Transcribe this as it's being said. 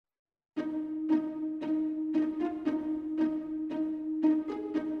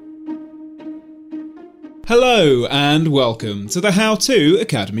Hello and welcome to the How To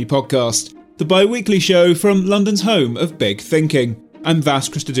Academy podcast, the bi-weekly show from London's home of big thinking. I'm Vas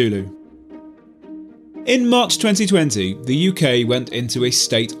Christodoulou. In March 2020, the UK went into a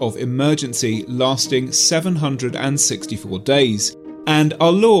state of emergency lasting 764 days, and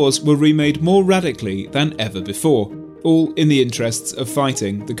our laws were remade more radically than ever before, all in the interests of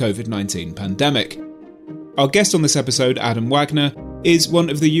fighting the COVID-19 pandemic. Our guest on this episode, Adam Wagner, is one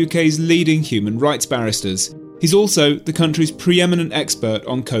of the UK's leading human rights barristers. He's also the country's preeminent expert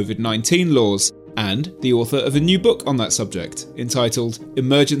on COVID-19 laws and the author of a new book on that subject entitled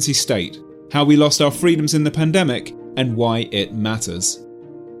Emergency State: How We Lost Our Freedoms in the Pandemic and Why It Matters.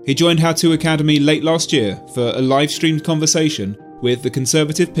 He joined How To Academy late last year for a live-streamed conversation with the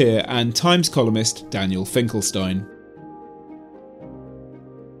Conservative peer and Times columnist Daniel Finkelstein.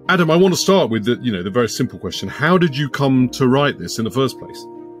 Adam, I want to start with the very simple question. How did you come to write this in the first place?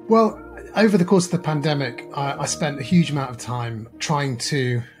 Well, over the course of the pandemic, I spent a huge amount of time trying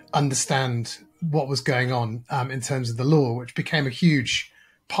to understand what was going on in terms of the law, which became a huge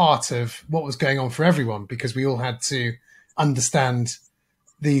part of what was going on for everyone, because we all had to understand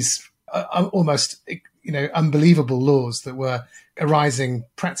these almost unbelievable laws that were arising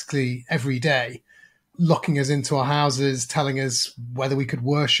practically every day, locking us into our houses, telling us whether we could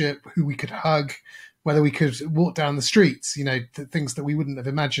worship, who we could hug, whether we could walk down the streets, things that we wouldn't have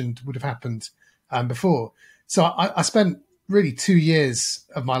imagined would have happened before. So I spent really 2 years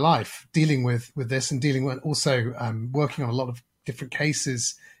of my life dealing with this and also working on a lot of different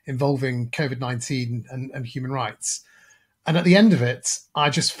cases involving COVID-19 and human rights. And at the end of it, I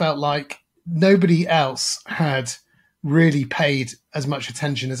just felt like nobody else had really paid as much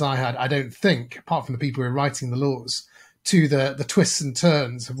attention as I had, I don't think, apart from the people who were writing the laws, to the twists and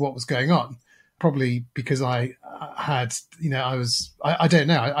turns of what was going on. Probably because I had, I don't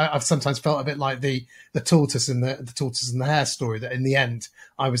know. I've sometimes felt a bit like the tortoise and the tortoise and the hare story, that in the end,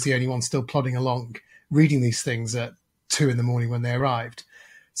 I was the only one still plodding along, reading these things at 2 a.m. when they arrived.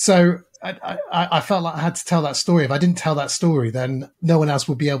 So I felt like I had to tell that story. If I didn't tell that story, then no one else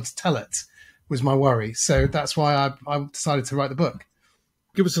would be able to tell it, was my worry. So that's why I decided to write the book.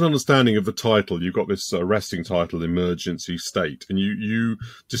 Give us an understanding of the title. You've got this arresting title, Emergency State, and you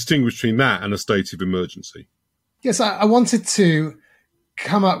distinguish between that and a state of emergency. Yes, I wanted to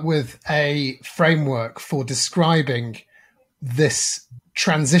come up with a framework for describing this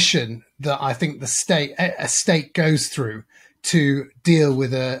transition that I think a state goes through to deal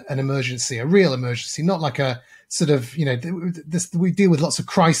with an emergency, a real emergency, not like a sort of, we deal with lots of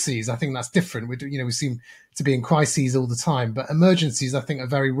crises. I think that's different. We seem to be in crises all the time, but emergencies, I think, are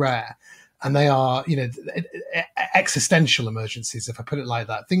very rare. And they are, existential emergencies, if I put it like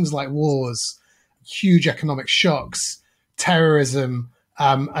that. Things like wars, huge economic shocks, terrorism,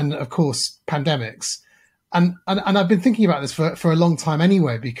 and of course, pandemics. And I've been thinking about this for a long time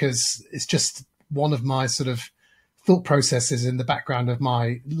anyway, because it's just one of my sort of thought processes in the background of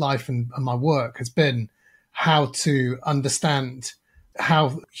my life and my work has been how to understand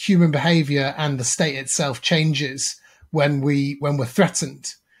how human behavior and the state itself changes when we're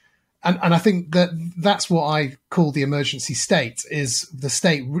threatened. And I think that's what I call the emergency state, is the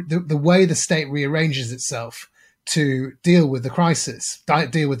state, the way the state rearranges itself to deal with the crisis,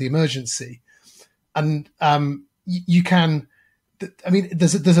 deal with the emergency. And you can,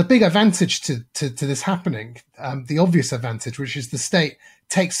 there's a big advantage to this happening, the obvious advantage, which is the state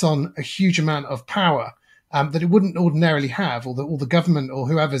takes on a huge amount of power that it wouldn't ordinarily have, or the government or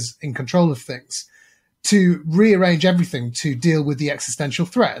whoever's in control of things, to rearrange everything to deal with the existential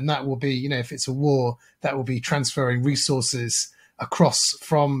threat. And that will be, if it's a war, that will be transferring resources across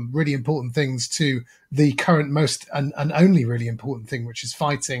from really important things to the current most and only really important thing, which is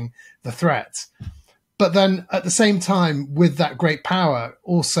fighting the threat. But then at the same time, with that great power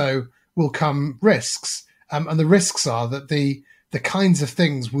also will come risks. And the risks are that the kinds of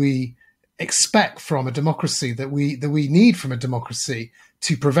things we expect from a democracy, that we need from a democracy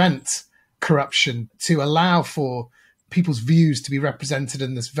to prevent corruption, to allow for people's views to be represented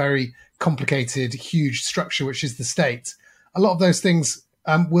in this very complicated, huge structure, which is the state. A lot of those things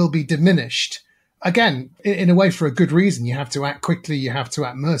will be diminished. Again, in a way, for a good reason. You have to act quickly. You have to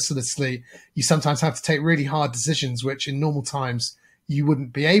act mercilessly. You sometimes have to take really hard decisions, which in normal times you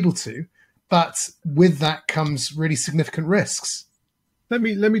wouldn't be able to. But with that comes really significant risks. Let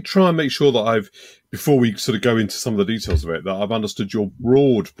me try and make sure that before we sort of go into some of the details of it, that I've understood your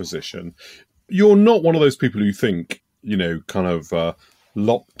broad position. You're not one of those people who think,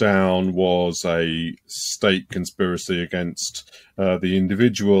 lockdown was a state conspiracy against the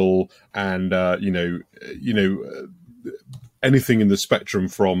individual, and anything in the spectrum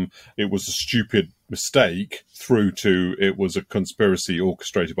from it was a stupid mistake through to it was a conspiracy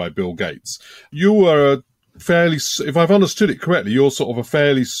orchestrated by Bill Gates. You were a fairly, if I've understood it correctly, you're sort of a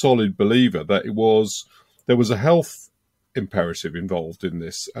fairly solid believer that there was a health imperative involved in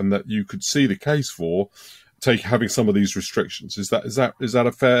this, and that you could see the case for having some of these restrictions. Is that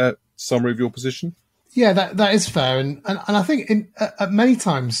a fair summary of your position? Yeah, that is fair, and I think at many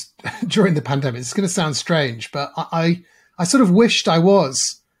times during the pandemic, it's going to sound strange, but I sort of wished I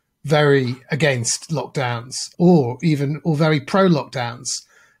was very against lockdowns or very pro lockdowns.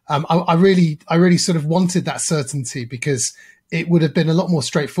 I really sort of wanted that certainty, because it would have been a lot more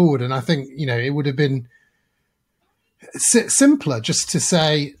straightforward, and I think it would have been simpler just to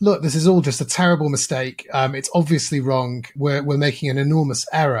say, look, this is all just a terrible mistake. It's obviously wrong. We're making an enormous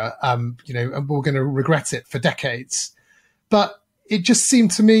error. And we're going to regret it for decades. But it just seemed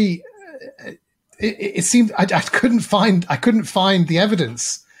to me, it seemed I couldn't find the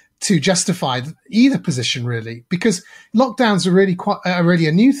evidence to justify either position, really, because lockdowns are really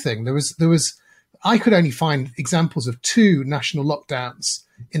a new thing. There was I could only find examples of 2 national lockdowns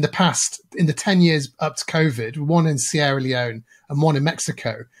in the past, in the 10 years up to COVID, one in Sierra Leone and one in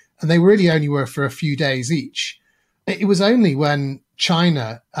Mexico. And they really only were for a few days each. It was only when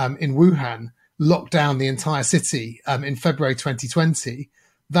China, in Wuhan, locked down the entire city in February 2020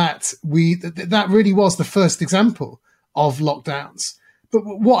 that really was the first example of lockdowns. But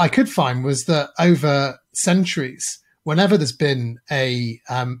what I could find was that over centuries, whenever there's been an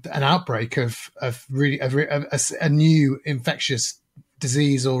outbreak of a new infectious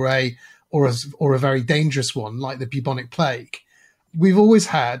disease or a very dangerous one like the bubonic plague, we've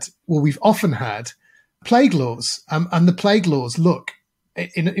often had plague laws, and the plague laws look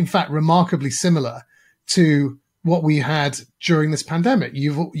in fact remarkably similar to what we had during this pandemic.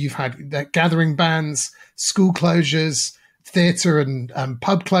 You've had gathering bans, school closures, theatre and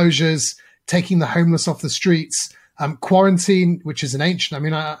pub closures, taking the homeless off the streets, quarantine, which is an ancient.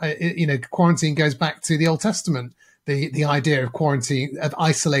 Quarantine goes back to the Old Testament. The idea of quarantine, of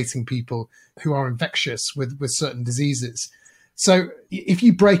isolating people who are infectious with certain diseases. So if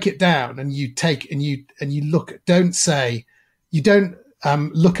you break it down and you look at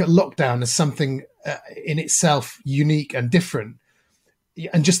lockdown as something in itself unique and different,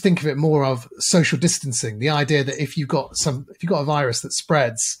 and just think of it more of social distancing. The idea that if you've got a virus that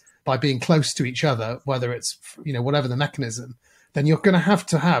spreads by being close to each other, whether it's whatever the mechanism, then you're going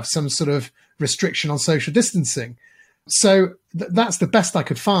to have some sort of restriction on social distancing. So that's the best I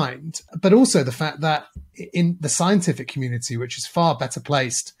could find. But also the fact that in the scientific community, which is far better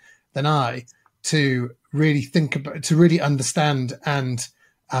placed than I to really think about, to really understand and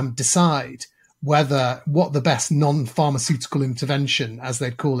decide what the best non-pharmaceutical intervention, as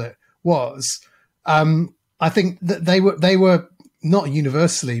they'd call it, was. I think that they were not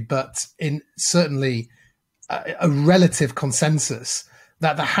universally, but in certainly a relative consensus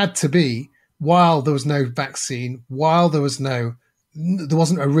that there had to be, while there was no vaccine, while there wasn't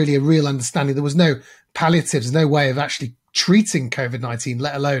a real understanding, there was no palliatives, no way of actually treating COVID-19,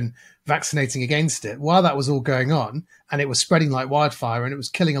 let alone vaccinating against it. While that was all going on and it was spreading like wildfire and it was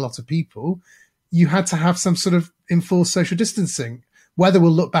killing a lot of people, you had to have some sort of enforced social distancing. Whether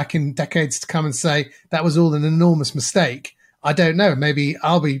we'll look back in decades to come and say that was all an enormous mistake, I don't know. Maybe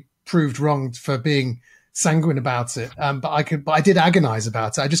I'll be proved wrong for being sanguine about it. But I did agonize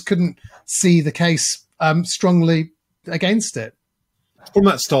about it. I just couldn't see the case strongly against it. From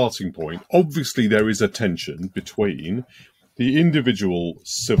that starting point, obviously there is a tension between the individual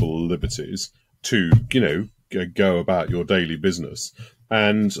civil liberties to, go about your daily business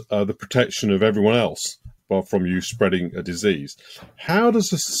and the protection of everyone else from you spreading a disease. How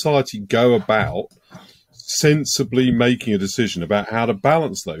does a society go about sensibly making a decision about how to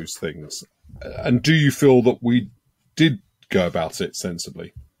balance those things? And do you feel that we did go about it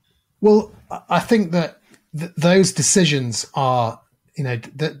sensibly? Well, I think that those decisions are,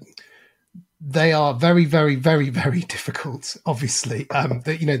 that they are very, very, very, very difficult. Obviously,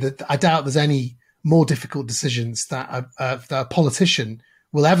 I doubt there's any more difficult decisions that a politician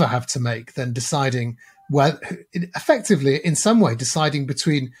will ever have to make than deciding effectively, in some way, deciding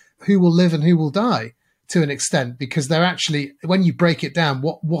between who will live and who will die. To an extent, because they're actually, when you break it down,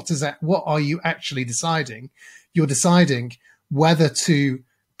 what are you actually deciding? You're deciding whether to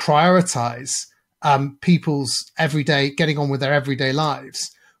prioritize people's getting on with their everyday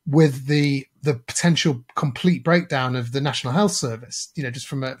lives, with the potential complete breakdown of the National Health Service, just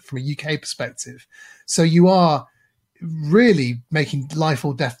from a UK perspective. So you are really making life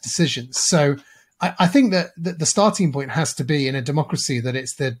or death decisions. So I think that the starting point has to be, in a democracy, that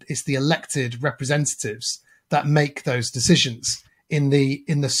it's the elected representatives that make those decisions in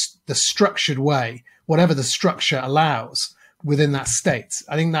the structured way, whatever the structure allows within that state.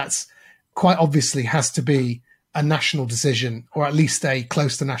 I think that's quite obviously has to be a national decision, or at least a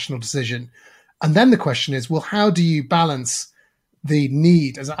close to national decision. And then the question is, well, how do you balance the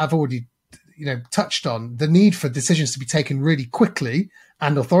need, as I've already touched on, the need for decisions to be taken really quickly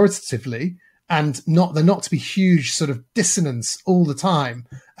and authoritatively, and there not to be huge sort of dissonance all the time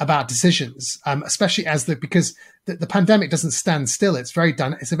about decisions, especially because the pandemic doesn't stand still. It's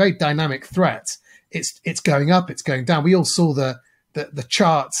a very dynamic threat. It's going up, it's going down. We all saw the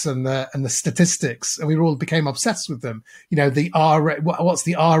charts and the statistics, and we all became obsessed with them. The R rate. What's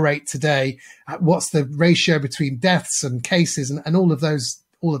the R rate today? What's the ratio between deaths and cases, and all of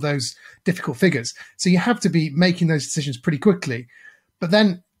those difficult figures. So you have to be making those decisions pretty quickly. But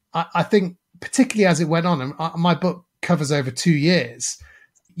then I think, particularly as it went on, and my book covers over 2 years,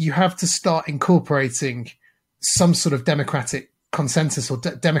 you have to start incorporating some sort of democratic consensus or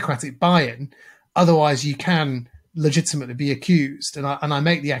democratic buy-in. Otherwise, you can legitimately be accused. And I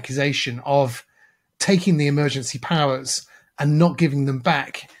make the accusation of taking the emergency powers and not giving them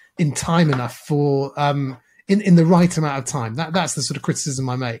back in time enough for in the right amount of time. That's the sort of criticism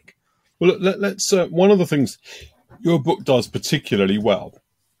I make. Well, let's. One of the things your book does particularly well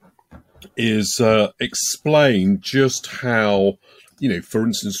is explain just how, for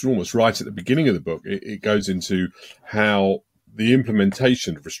instance, almost right at the beginning of the book, it goes into how the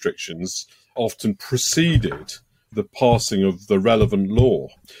implementation of restrictions often preceded the passing of the relevant law.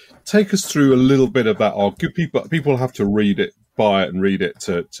 Take us through a little bit of that. I'll give people have to read it, buy it, and read it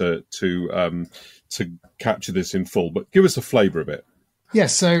to capture this in full. But give us a flavour of it.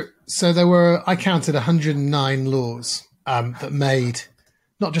 Yes. So there were, I counted 109 laws that made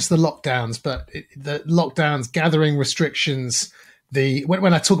not just the lockdowns, but the lockdowns, gathering restrictions.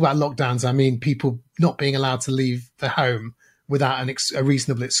 When I talk about lockdowns, I mean people not being allowed to leave the home without a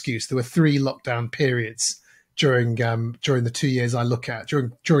reasonable excuse. There were 3 lockdown periods during the 2 years I look at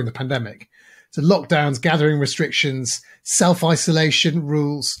during the pandemic. So lockdowns, gathering restrictions, self-isolation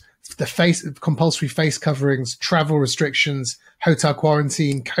rules, compulsory face coverings, travel restrictions, hotel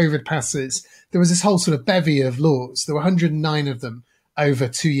quarantine, COVID passes. There was this whole sort of bevy of laws. There were 109 of them over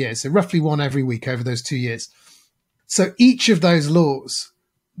 2 years, so roughly one every week over those 2 years. So each of those laws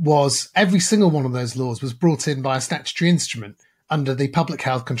every single one of those laws was brought in by a statutory instrument under the Public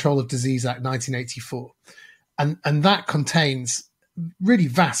Health Control of Disease Act 1984. And that contains really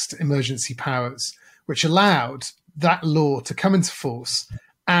vast emergency powers, which allowed that law to come into force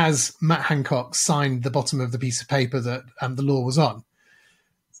as Matt Hancock signed the bottom of the piece of paper that the law was on,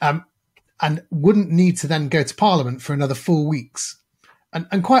 and wouldn't need to then go to Parliament for another 4 weeks.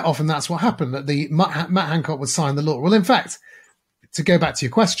 And quite often that's what happened, that Matt Hancock would sign the law. Well, in fact, to go back to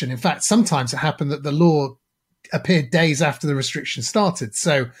your question, in fact, sometimes it happened that the law appeared days after the restrictions started.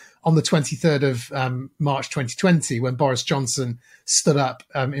 So on the 23rd of March 2020, when Boris Johnson stood up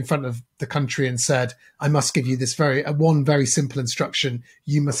in front of the country and said, I must give you this one very simple instruction,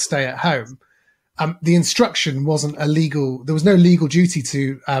 you must stay at home. The instruction wasn't illegal. There was no legal duty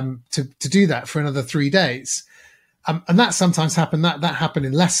to do that for another 3 days. And that sometimes happened. That happened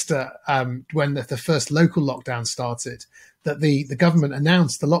in Leicester when the first local lockdown started, that the government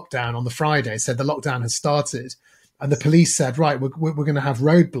announced the lockdown on the Friday, said the lockdown has started. And the police said, right, we're going to have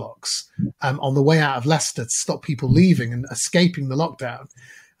roadblocks on the way out of Leicester to stop people leaving and escaping the lockdown.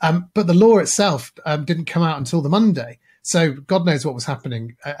 But the law itself didn't come out until the Monday. So God knows what was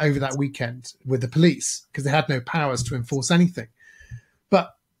happening over that weekend with the police, because they had no powers to enforce anything.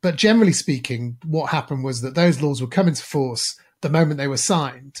 But generally speaking, what happened was that those laws would come into force the moment they were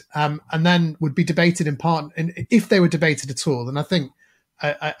signed, and then would be debated in part, if they were debated at all. And I think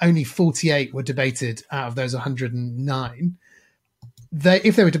only 48 were debated out of those 109.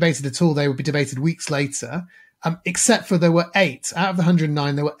 If they were debated at all, they would be debated weeks later, except for there were 8. Out of the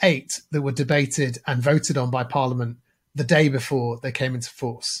 109, there were 8 that were debated and voted on by Parliament the day before they came into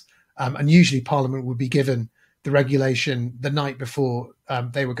force. And usually Parliament would be given the regulation the night before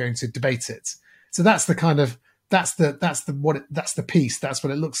they were going to debate it. So that's the kind of that's the piece. That's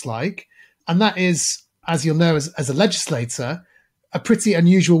what it looks like, and that is, as you'll know, as a legislator, a pretty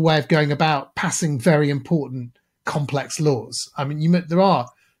unusual way of going about passing very important, complex laws. I mean, there are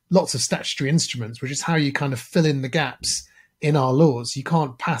lots of statutory instruments, which is how you kind of fill in the gaps in our laws. You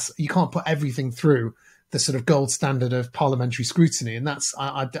can't put everything through the sort of gold standard of parliamentary scrutiny, and that's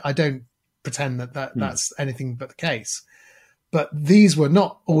I don't pretend that's anything but the case. But these were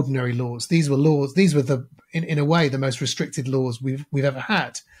not ordinary laws. These were laws. These were in a way, the most restricted laws we've ever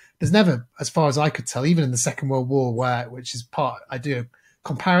had. There's never, as far as I could tell, even in the Second World War, I do a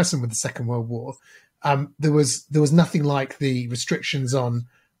comparison with the Second World War, there was nothing like the restrictions on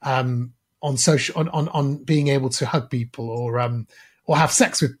social on being able to hug people or have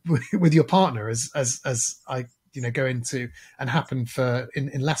sex with your partner, as I go into and happened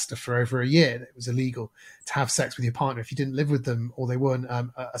in Leicester for over a year. It was illegal to have sex with your partner if you didn't live with them or they weren't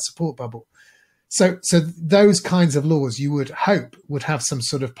a support bubble. So those kinds of laws you would hope would have some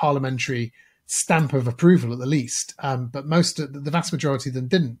sort of parliamentary stamp of approval at the least, but the vast majority of them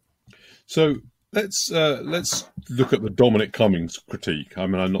didn't. So let's look at the Dominic Cummings critique. I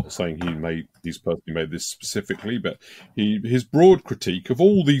mean, I'm not saying he's personally made this specifically, but his broad critique of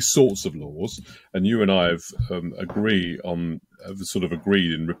all these sorts of laws, and you and I have agreed in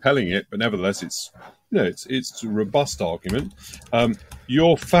repelling it, but nevertheless, it's a robust argument.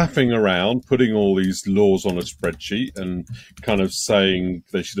 You're faffing around, putting all these laws on a spreadsheet and kind of saying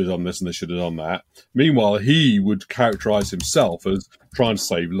they should have done this and they should have done that. Meanwhile, he would characterise himself as trying to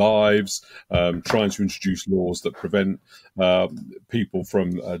save lives, trying to introduce laws that prevent people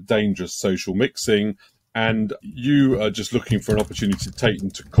from dangerous social mixing, and you are just looking for an opportunity to take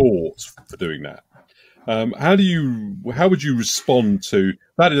them to court for doing that. How would you respond to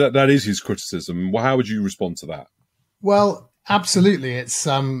that? That is his criticism. How would you respond to that? Well, absolutely. It's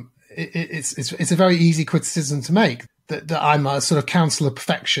a very easy criticism to make that I'm a sort of counsel of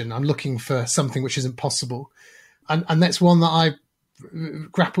perfection. I'm looking for something which isn't possible, and that's one that I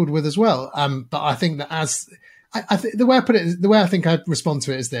grappled with as well. But I think that the way I put it, the way I think I respond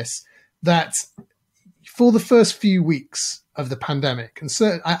to it is this: that for the first few weeks of the pandemic, and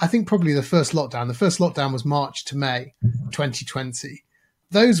so I think probably the first lockdown was March to May 2020.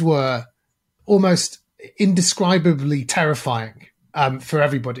 Those were almost indescribably terrifying for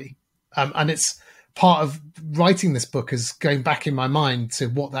everybody. And it's part of writing this book is going back in my mind to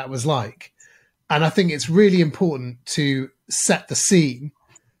what that was like. And I think it's really important to set the scene.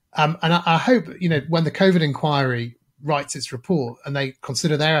 And I hope, when the COVID inquiry writes its report and they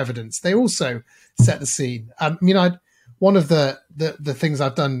consider their evidence, they also set the scene. One of the things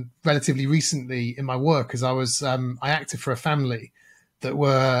I've done relatively recently in my work is I acted for a family that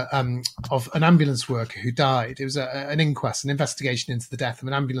were of an ambulance worker who died. It was an investigation into the death of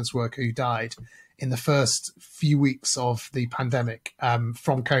an ambulance worker who died in the first few weeks of the pandemic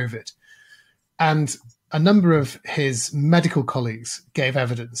from COVID. And a number of his medical colleagues gave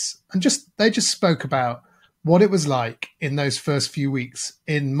evidence, and they just spoke about what it was like in those first few weeks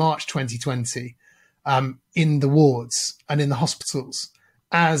in March 2020 in the wards and in the hospitals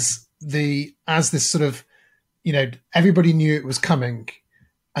as this sort of, everybody knew it was coming,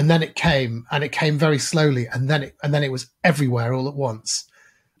 and then it came very slowly, and then it was everywhere all at once.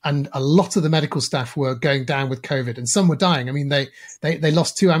 And a lot of the medical staff were going down with COVID, and some were dying. I mean, they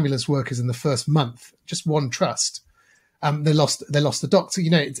lost 2 ambulance workers in the first month, just one trust. They lost the doctor.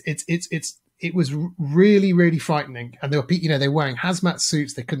 It was really, really frightening. And they were wearing hazmat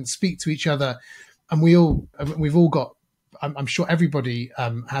suits. They couldn't speak to each other, and we've all got. I'm sure everybody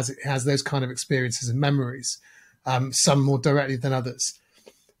has those kind of experiences and memories, some more directly than others.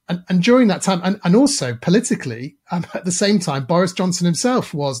 And during that time, and also politically, at the same time, Boris Johnson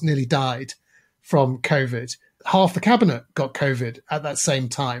himself nearly died from COVID. Half the cabinet got COVID at that same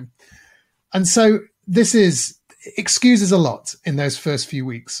time. And so this excuses a lot in those first few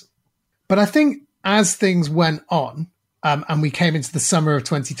weeks. But I think as things went on, and we came into the summer of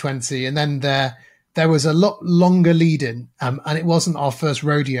 2020, and then there was a lot longer lead-in, and it wasn't our first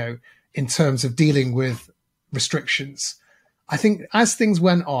rodeo in terms of dealing with restrictions. I think as things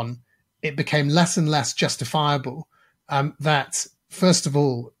went on, it became less and less justifiable that, first of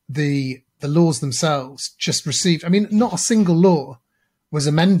all, the laws themselves just received. I mean, not a single law was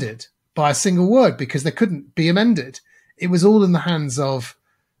amended by a single word because they couldn't be amended. It was all in the hands of,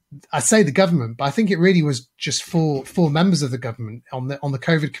 I say the government, but I think it really was just four members of the government on the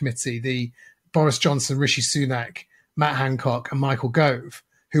COVID committee: the Boris Johnson, Rishi Sunak, Matt Hancock, and Michael Gove,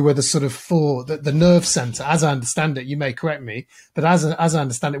 who were the sort of the nerve centre, as I understand it. You may correct me, but as I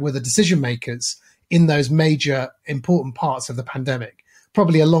understand it, were the decision makers in those major important parts of the pandemic,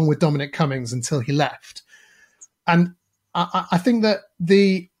 probably along with Dominic Cummings until he left. And I think that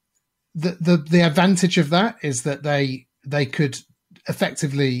the advantage of that is that they could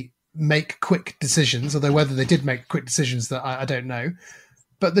effectively make quick decisions, although whether they did make quick decisions, that I don't know.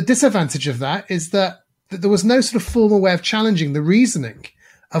 But the disadvantage of that is that there was no sort of formal way of challenging the reasoning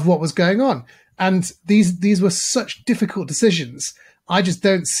of what was going on. And these were such difficult decisions. I just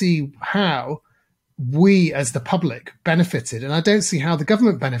don't see how we as the public benefited, and I don't see how the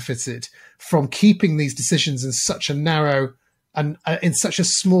government benefited from keeping these decisions in such a narrow and in such a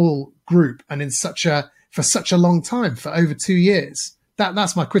small group and for such a long time, for over 2 years.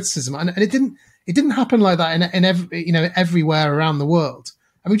 that's my criticism. And it didn't happen like that in every, everywhere around the world.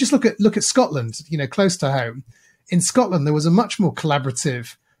 I mean, just look at Scotland, close to home. In Scotland, there was a much more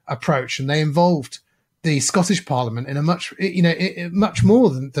collaborative approach, and they involved the Scottish Parliament in a much more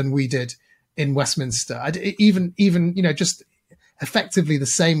than we did in Westminster. Even just effectively the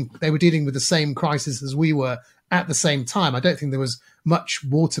same. They were dealing with the same crisis as we were at the same time. I don't think there was much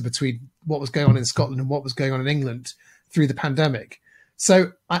water between what was going on in Scotland and what was going on in England through the pandemic.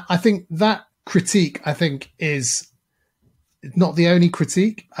 So I think that critique, is not the only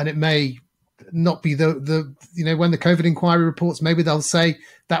critique, and it may not be the when the COVID inquiry reports, maybe they'll say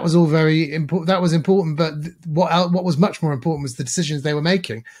that was all very important. That was important, but what was much more important was the decisions they were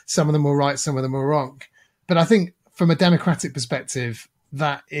making. Some of them were right, some of them were wrong. But I think from a democratic perspective,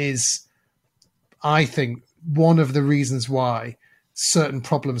 that is, I think, one of the reasons why certain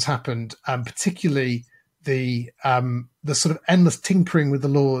problems happened, particularly the sort of endless tinkering with the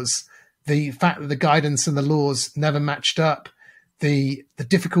laws, the fact that the guidance and the laws never matched up, the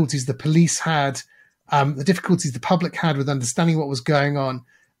difficulties the police had, the difficulties the public had with understanding what was going on,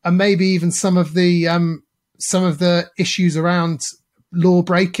 and maybe even some of the issues around law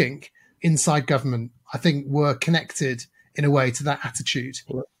breaking inside government, I think, were connected in a way to that attitude.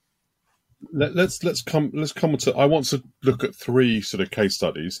 Let's come to. I want to look at three sort of case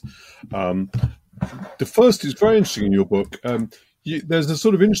studies. The first is very interesting in your book. There's a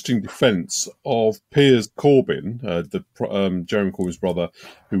sort of interesting defence of Piers Corbyn, Jeremy Corbyn's brother,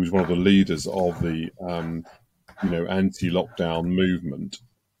 who was one of the leaders of the anti-lockdown movement,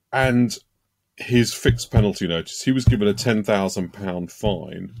 and his fixed penalty notice. He was given a £10,000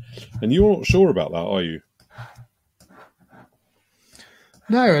 fine, and you're not sure about that, are you?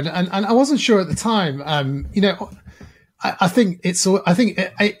 No, and I wasn't sure at the time. I think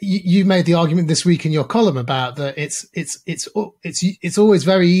you made the argument this week in your column about that. It's always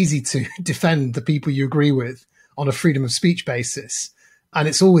very easy to defend the people you agree with on a freedom of speech basis, and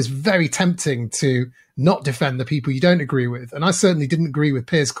it's always very tempting to not defend the people you don't agree with. And I certainly didn't agree with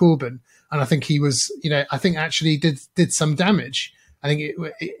Piers Corbyn, and I think he was, I think actually did some damage. I think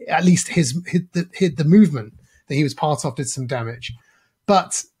at least the movement that he was part of did some damage.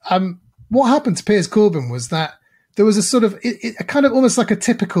 But what happened to Piers Corbyn was that there was a sort of a kind of almost like a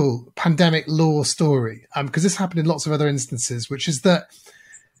typical pandemic law story, because this happened in lots of other instances, which is that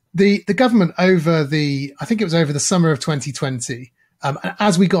the government I think it was over the summer of 2020,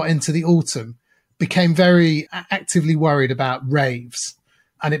 as we got into the autumn, became very actively worried about raves.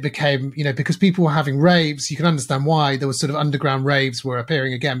 And it became, because people were having raves, you can understand why there was sort of underground raves were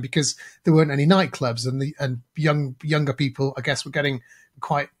appearing again, because there weren't any nightclubs, and younger people, I guess, were getting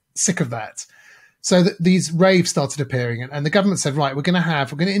quite sick of that. So these raves started appearing, and the government said, right, we're going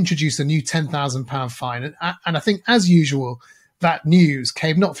to introduce a new £10,000 fine. And I think, as usual, that news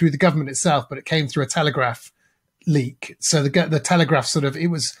came not through the government itself, but it came through a Telegraph leak. So the Telegraph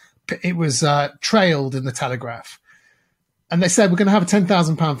it was trailed in the Telegraph. And they said, we're going to have a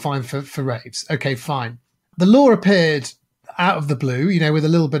 £10,000 fine for raves. Okay, fine. The law appeared out of the blue, with a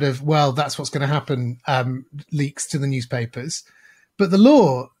little bit of, well, that's what's going to happen, leaks to the newspapers. But the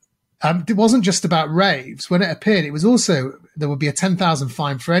law, it wasn't just about raves. When it appeared, it was also, there would be a £10,000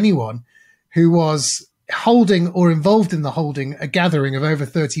 fine for anyone who was holding or involved in the holding a gathering of over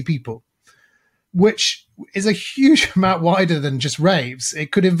 30 people, which is a huge amount wider than just raves.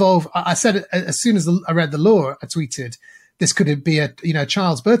 It could involve, I said, as soon as I read the law, I tweeted, this could be a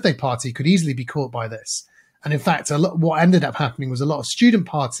child's birthday party could easily be caught by this. And in fact, what ended up happening was a lot of student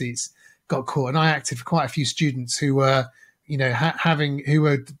parties got caught. And I acted for quite a few students who were, who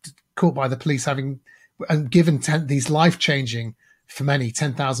were caught by the police having given these life-changing, for many,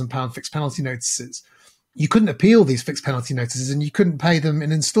 £10,000 fixed penalty notices. You couldn't appeal these fixed penalty notices, and you couldn't pay them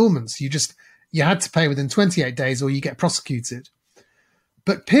in installments. You had to pay within 28 days or you get prosecuted.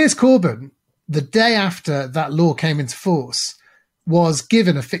 But Piers Corbyn, the day after that law came into force, was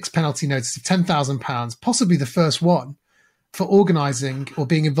given a fixed penalty notice of £10,000, possibly the first one, for organising or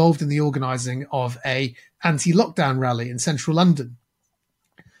being involved in the organising of a anti-lockdown rally in central London.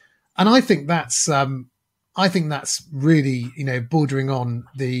 And I think that's really, bordering on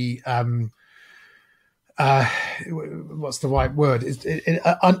the what's the right word?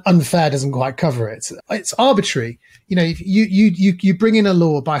 Unfair doesn't quite cover it. It's arbitrary. If you bring in a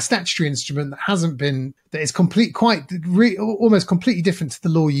law by a statutory instrument that is almost completely different to the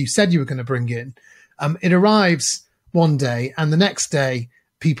law you said you were going to bring in. It arrives one day, and the next day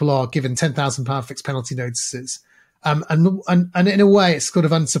people are given £10,000 fixed penalty notices. And in a way, it's sort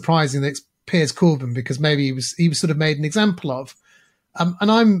of unsurprising that it's Piers Corbyn, because maybe he was sort of made an example of.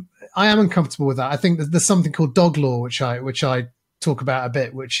 And I am uncomfortable with that. I think that there's something called dog law, which I talk about a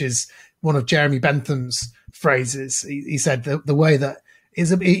bit, which is one of Jeremy Bentham's phrases. He said the way that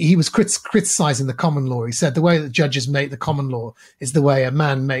he was criticizing the common law. He said the way that judges make the common law is the way a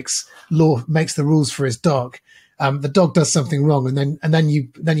man makes the rules for his dog. The dog does something wrong, and then you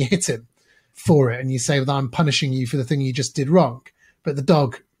hit him for it, and you say, well, I'm punishing you for the thing you just did wrong. But the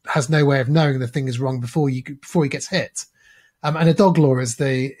dog has no way of knowing the thing is wrong before he gets hit. And a dog law is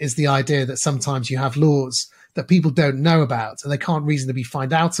the idea that sometimes you have laws that people don't know about and they can't reasonably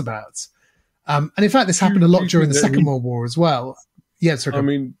find out about. And in fact, this happened a lot during the Second World War as well. Yeah, sorry. I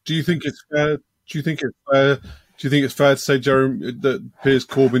mean, do you think it's fair? Do you think it's fair to say, Jeremy, that Piers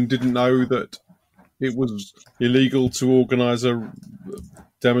Corbyn didn't know that it was illegal to organise a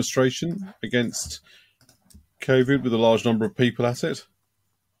demonstration against COVID with a large number of people at it?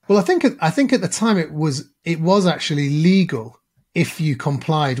 Well, I think at the time it was actually legal if you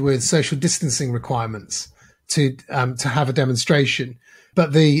complied with social distancing requirements to have a demonstration.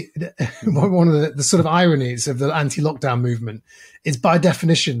 But one of the sort of ironies of the anti-lockdown movement is, by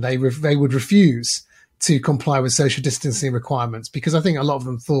definition, they would refuse to comply with social distancing requirements, because I think a lot of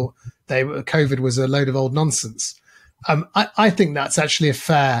them thought COVID was a load of old nonsense. I think that's actually a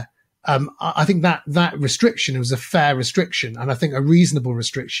fair. I think that restriction was a fair restriction, and I think a reasonable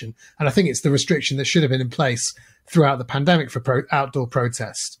restriction, and I think it's the restriction that should have been in place throughout the pandemic for outdoor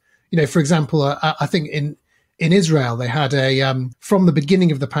protest. For example, I think in Israel they had from the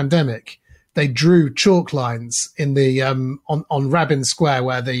beginning of the pandemic, they drew chalk lines in the on Rabin Square,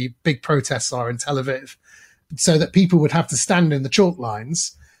 where the big protests are in Tel Aviv, so that people would have to stand in the chalk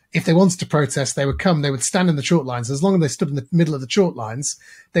lines. If they wanted to protest, they would stand in the chalk lines. As long as they stood in the middle of the chalk lines,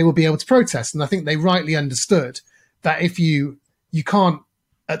 they would be able to protest. And I think they rightly understood that if you can't,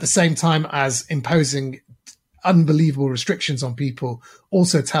 at the same time as imposing unbelievable restrictions on people,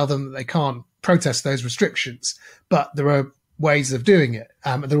 also tell them that they can't protest those restrictions. But there are ways of doing it.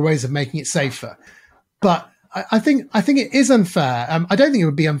 There are ways of making it safer. But I think it is unfair. I don't think it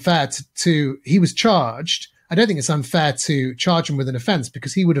would be unfair to he was charged. I don't think it's unfair to charge him with an offence,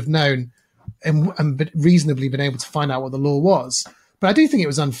 because he would have known and reasonably been able to find out what the law was. But I do think it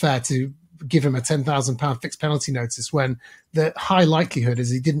was unfair to give him a £10,000 fixed penalty notice when the high likelihood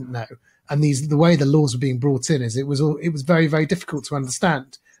is he didn't know. And the way the laws were being brought in is it was very, very difficult to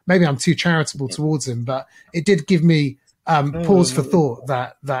understand. Maybe I'm too charitable towards him, but it did give me pause for thought,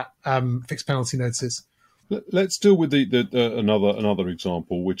 that fixed penalty notice. Let's deal with another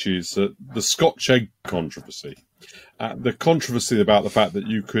example, which is the Scotch egg controversy. The controversy about the fact that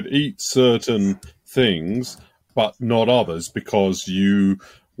you could eat certain things but not others, because you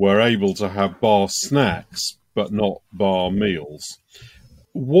were able to have bar snacks but not bar meals.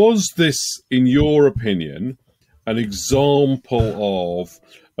 Was this, in your opinion, an example of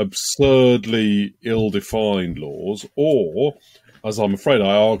absurdly ill-defined laws, or, as I'm afraid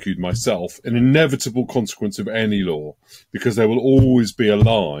I argued myself, an inevitable consequence of any law, because there will always be a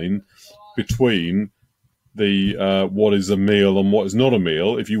line between the what is a meal and what is not a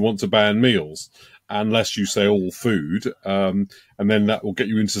meal if you want to ban meals, unless you say all food, and then that will get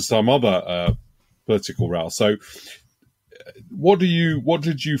you into some other political row. So what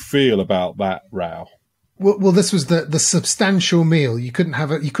did you feel about that row? Well, this was the substantial meal. You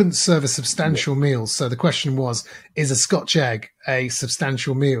couldn't serve a substantial meal. So the question was, is a Scotch egg a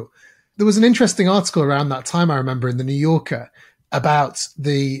substantial meal? There was an interesting article around that time, I remember, in the New Yorker, about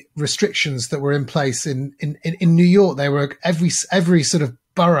the restrictions that were in place in New York. They were every sort of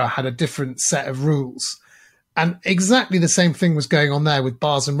borough had a different set of rules, and exactly the same thing was going on there with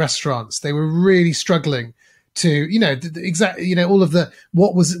bars and restaurants. They were really struggling to, all of the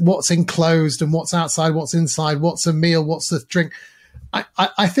what's enclosed and what's outside, what's inside, what's a meal, what's the drink.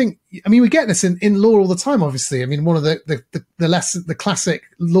 I think we get this in law all the time. Obviously, one of the classic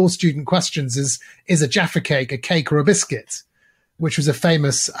law student questions is a Jaffa cake a cake or a biscuit, which was a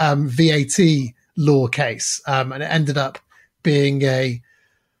famous VAT law case, and it ended up being I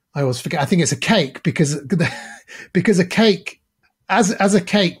always forget. I think it's a cake because a cake, as a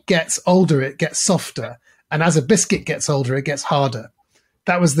cake gets older, it gets softer. And as a biscuit gets older, it gets harder.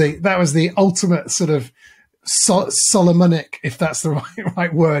 That was the ultimate sort of Solomonic, if that's the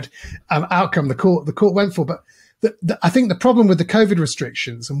right word, outcome the court went for. But I think the problem with the COVID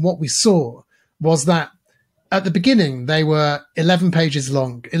restrictions and what we saw was that at the beginning they were 11 pages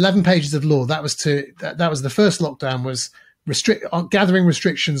long, 11 pages of law. That was the first lockdown, was gathering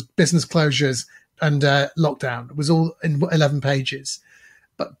restrictions, business closures, and lockdown. It was all in 11 pages.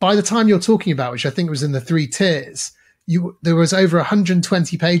 But by the time you're talking about, which I think was in the 3 tiers, there was over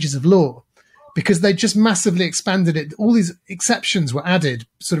 120 pages of law, because they just massively expanded it. All these exceptions were added,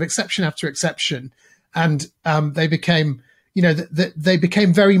 sort of exception after exception, and they became, they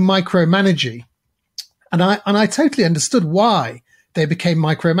became very micromanagey. And I totally understood why they became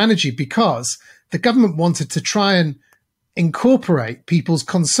micromanagey, because the government wanted to try and incorporate people's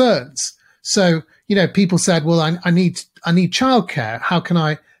concerns. So, people said, well, I need childcare. How can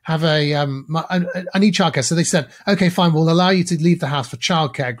I have I need childcare. So they said, okay, fine, we'll allow you to leave the house for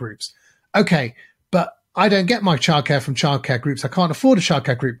childcare groups. Okay, but I don't get my childcare from childcare groups. I can't afford a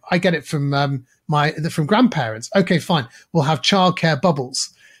childcare group. I get it from from grandparents. Okay, fine, we'll have childcare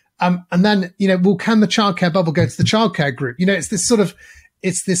bubbles. And then, can the childcare bubble go to the childcare group?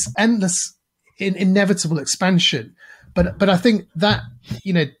 It's this endless, inevitable expansion. But I think that,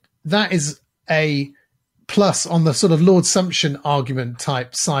 that is a plus on the sort of Lord Sumption argument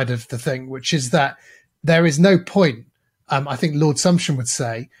type side of the thing, which is that there is no point, I think Lord Sumption would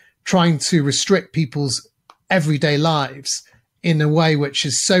say, trying to restrict people's everyday lives in a way which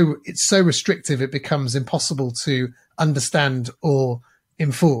is it's so restrictive it becomes impossible to understand or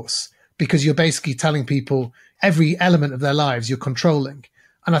enforce, because you're basically telling people every element of their lives you're controlling.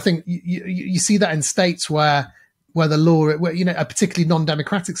 And I think you see that in states where the law, particularly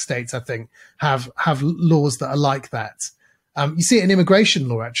non-democratic states, I think, have laws that are like that. You see it in immigration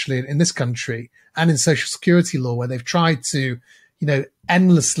law, actually, in this country, and in social security law, where they've tried to,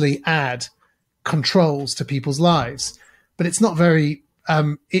 endlessly add controls to people's lives. But it's not very,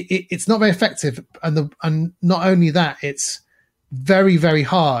 it's not very effective. And not only that, it's very, very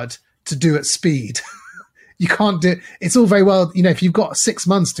hard to do at speed. You can't do it. It's all very well, if you've got 6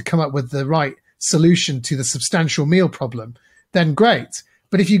 months to come up with the right solution to the substantial meal problem, then great.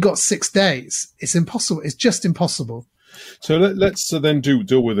 But if you've got 6 days, it's impossible. It's just impossible. So let's then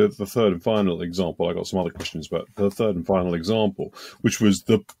deal with the third and final example. I got some other questions, but the third and final example, which was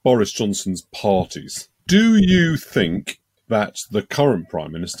the Boris Johnson's parties. Do you think that the current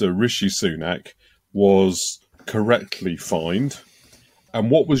Prime Minister, Rishi Sunak, was correctly fined?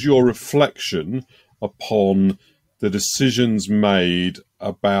 And what was your reflection upon the decisions made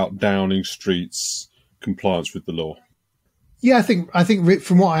about Downing Street's compliance with the law? Yeah, I think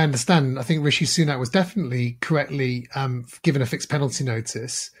from what I understand, I think Rishi Sunak was definitely correctly given a fixed penalty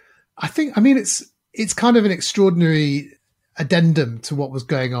notice. It's kind of an extraordinary addendum to what was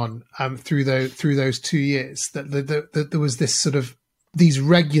going on through those 2 years, that there was this sort of these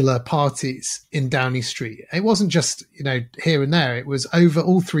regular parties in Downing Street. It wasn't just here and there. It was over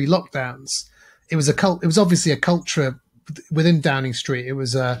all 3 lockdowns. It was It was obviously a culture within Downing Street. It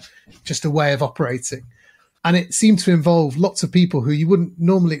was just a way of operating. And it seemed to involve lots of people who you wouldn't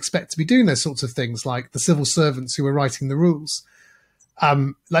normally expect to be doing those sorts of things, like the civil servants who were writing the rules.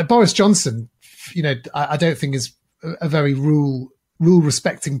 Like Boris Johnson, I don't think is a very rule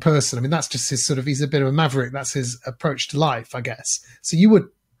respecting person. I mean, that's just his he's a bit of a maverick. That's his approach to life, I guess. So you would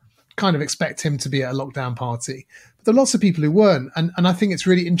kind of expect him to be at a lockdown party. But there are lots of people who weren't. And I think it's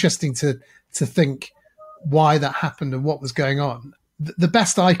really interesting to think why that happened and what was going on. The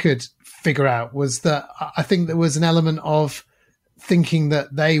best I could figure out was that I think there was an element of thinking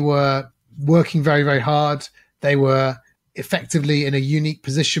that they were working very, very hard. They were effectively in a unique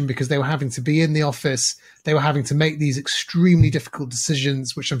position because they were having to be in the office. They were having to make these extremely difficult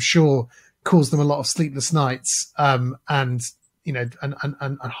decisions, which I'm sure caused them a lot of sleepless nights and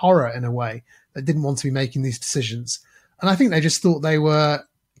horror in a way. They didn't want to be making these decisions. And I think they just thought they were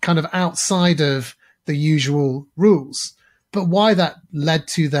kind of outside of the usual rules. But why that led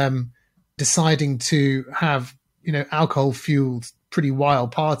to them deciding to have, alcohol-fueled, pretty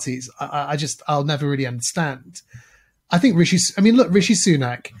wild parties, I'll never really understand. I think Rishi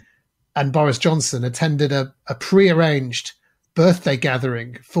Sunak and Boris Johnson attended a pre-arranged birthday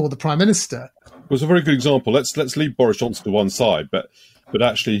gathering for the Prime Minister. It was a very good example. Let's leave Boris Johnson to one side, but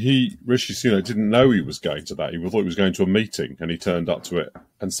actually Rishi Sunak didn't know he was going to that. He thought he was going to a meeting, and he turned up to it,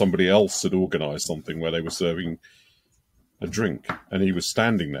 and somebody else had organised something where they were serving a drink, and he was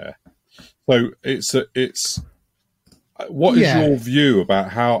standing there. So what is your view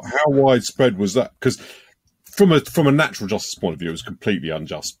about how widespread was that? Because from a natural justice point of view, it was completely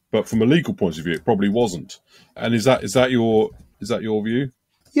unjust, but from a legal point of view, it probably wasn't. And is that your view?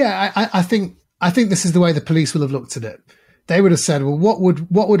 Yeah, I think this is the way the police will have looked at it. They would have said, well, what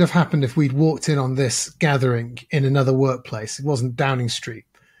would have happened if we'd walked in on this gathering in another workplace? It wasn't Downing Street,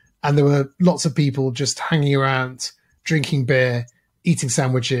 and there were lots of people just hanging around, drinking beer, eating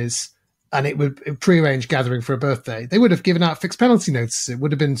sandwiches, and it would a pre-arranged gathering for a birthday. They would have given out fixed penalty notices. It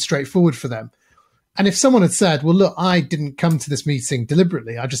would have been straightforward for them. And if someone had said, well, look, I didn't come to this meeting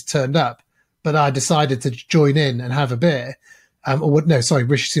deliberately, I just turned up, but I decided to join in and have a beer, Rishi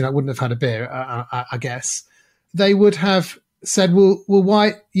Sunak wouldn't have had a beer, I guess. They would have said, well,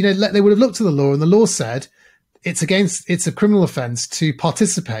 why, they would have looked at the law, and the law said, it's a criminal offence to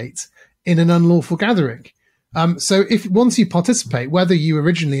participate in an unlawful gathering. So if once you participate, whether you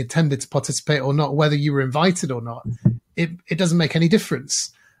originally intended to participate or not, whether you were invited or not, it doesn't make any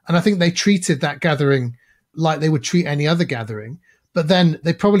difference. And I think they treated that gathering like they would treat any other gathering. But then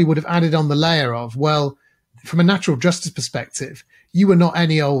they probably would have added on the layer of, well, from a natural justice perspective, you were not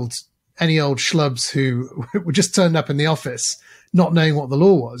any old schlubs who were just turned up in the office not knowing what the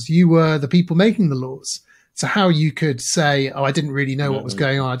law was. You were the people making the laws. So how you could say, oh, I didn't really know what was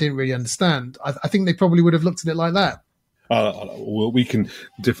going on, I didn't really understand. I think they probably would have looked at it like that. Well, we can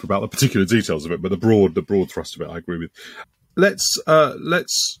differ about the particular details of it, but the broad thrust of it, I agree with. Let's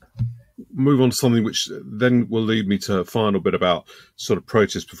move on to something which then will lead me to a final bit about sort of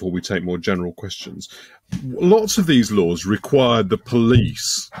protest before we take more general questions. Lots of these laws required the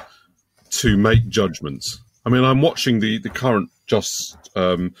police to make judgments. I mean, I'm watching the current Just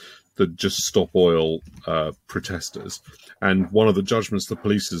Stop Oil protesters, and one of the judgments the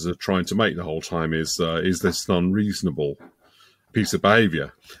police are trying to make the whole time is this an unreasonable piece of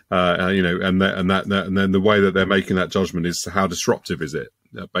behaviour? And then the way that they're making that judgment is how disruptive is it,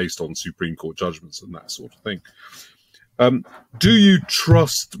 based on Supreme Court judgments and that sort of thing. Do you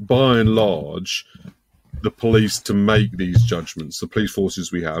trust, by and large, the police to make these judgments, the police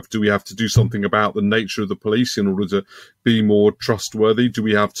forces we have? Do we have to do something about the nature of the police in order to be more trustworthy? Do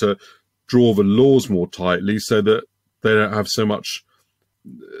we have to draw the laws more tightly so that they don't have so much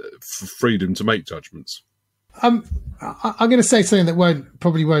freedom to make judgments? I'm going to say something that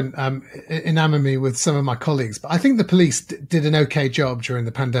probably won't enamor me with some of my colleagues, but I think the police did an okay job during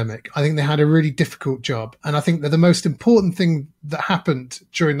the pandemic. I think they had a really difficult job. And I think that the most important thing that happened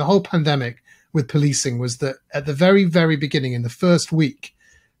during the whole pandemic with policing was that at the very, very beginning, in the first week,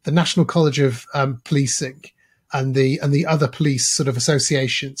 the National College of Policing and the other police sort of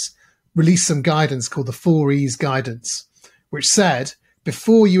associations released some guidance called the 4E's guidance, which said,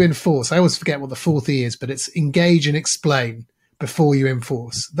 before you enforce, I always forget what the fourth E is, but it's engage and explain before you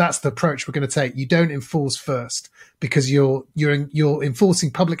enforce. That's the approach we're going to take. You don't enforce first because you're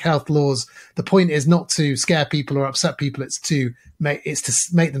enforcing public health laws. The point is not to scare people or upset people. It's to make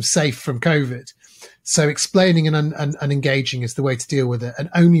them safe from COVID. So explaining and engaging is the way to deal with it,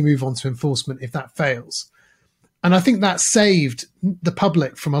 and only move on to enforcement if that fails. And I think that saved the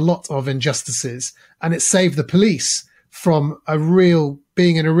public from a lot of injustices, and it saved the police from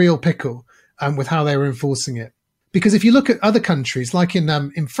being in a real pickle with how they were enforcing it. Because if you look at other countries, like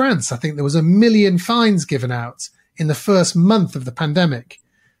in France, I think there was 1 million fines given out in the first month of the pandemic.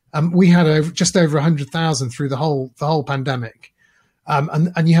 We had just over 100,000 through the whole pandemic.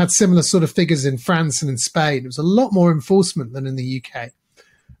 And you had similar sort of figures in France and in Spain. It was a lot more enforcement than in the UK.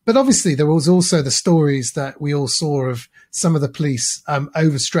 But obviously there was also the stories that we all saw of some of the police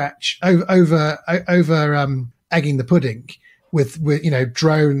egging the pudding with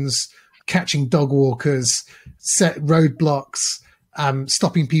drones, catching dog walkers, set roadblocks,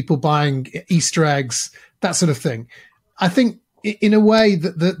 stopping people buying Easter eggs, that sort of thing. I think in a way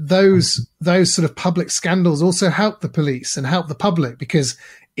that those sort of public scandals also helped the police and helped the public, because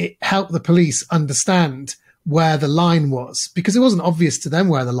it helped the police understand where the line was, because it wasn't obvious to them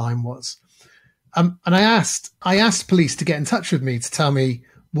where the line was. And I asked police to get in touch with me to tell me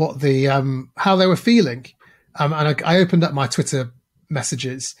what how they were feeling. And I opened up my Twitter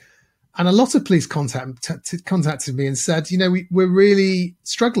messages, and a lot of police contacted me and said, we're really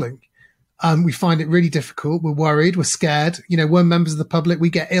struggling. We find it really difficult. We're worried. We're scared. We're members of the public. We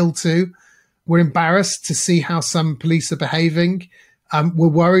get ill too. We're embarrassed to see how some police are behaving. We're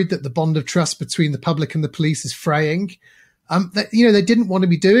worried that the bond of trust between the public and the police is fraying. They didn't want to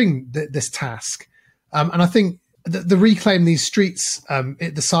be doing this task. And I think the Reclaim These Streets,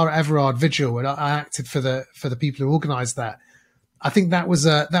 the Sarah Everard vigil, and I acted for the people who organised that. I think that was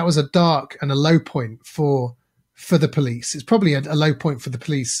a dark and a low point for the police. It's probably a low point for the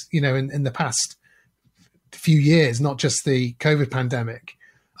police, in the past few years, not just the COVID pandemic.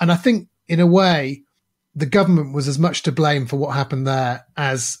 And I think in a way, the government was as much to blame for what happened there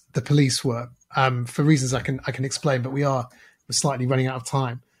as the police were, for reasons I can explain. But we're slightly running out of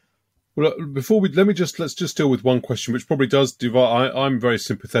time. Well, let's just deal with one question, which probably does divide. I'm very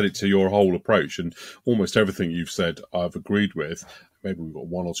sympathetic to your whole approach, and almost everything you've said I've agreed with. Maybe we've got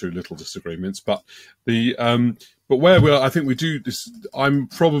one or two little disagreements, but I think we do this. I'm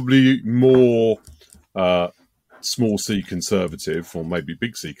probably more small c conservative, or maybe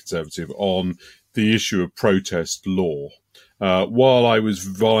big C conservative, on the issue of protest law. While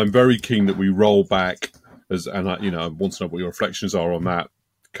I'm very keen that we roll back, I want to know what your reflections are on that,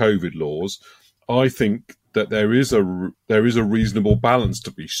 COVID laws. I think that there is a reasonable balance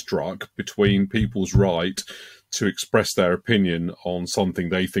to be struck between people's right to express their opinion on something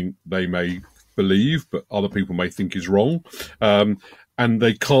they think they may believe, but other people may think is wrong, and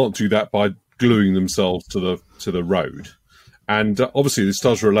they can't do that by gluing themselves to the road. And obviously, this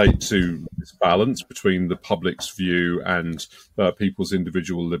does relate to this balance between the public's view and people's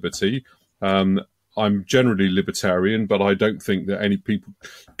individual liberty. I'm generally libertarian, but I don't think that any people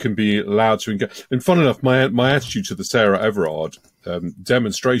can be allowed to engage. And fun enough, my attitude to the Sarah Everard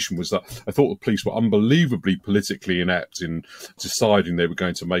demonstration was that I thought the police were unbelievably politically inept in deciding they were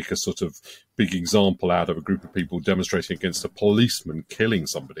going to make a sort of big example out of a group of people demonstrating against a policeman killing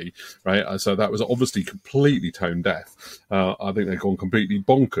somebody, right? So that was obviously completely tone deaf. I think they've gone completely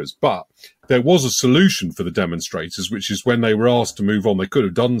bonkers. But there was a solution for the demonstrators, which is when they were asked to move on, they could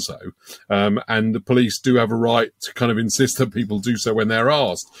have done so. And the police do have a right to kind of insist that people do so when they're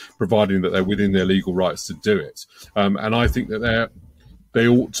asked, providing that they're within their legal rights to do it. And I think that they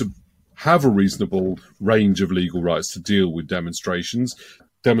ought to have a reasonable range of legal rights to deal with demonstrations.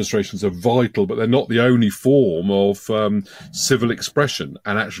 Demonstrations are vital, but they're not the only form of civil expression.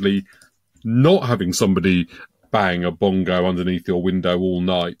 And actually not having somebody bang a bongo underneath your window all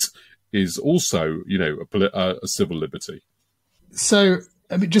night is also, a civil liberty. So,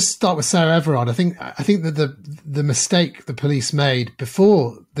 I mean, just start with Sarah Everard. I think that the mistake the police made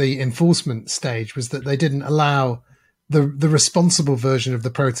before the enforcement stage was that they didn't allow the responsible version of the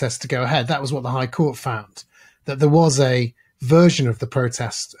protest to go ahead. That was what the High Court found, that there was a version of the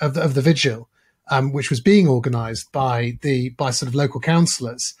protest of the vigil, which was being organised by sort of local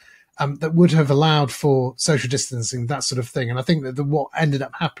councillors, that would have allowed for social distancing, that sort of thing. And I think that what ended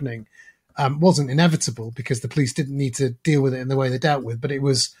up happening wasn't inevitable because the police didn't need to deal with it in the way they dealt with, but it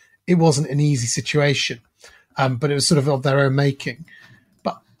wasn't an easy situation, but it was sort of their own making.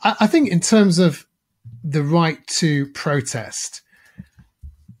 But I think in terms of the right to protest,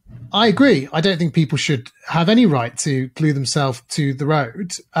 I agree. I don't think people should have any right to glue themselves to the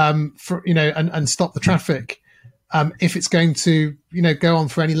road, and stop the traffic if it's going to, go on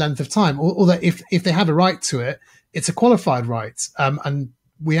for any length of time. Or that if they have a right to it, it's a qualified right, and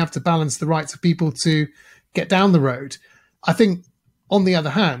we have to balance the rights of people to get down the road. I think, on the other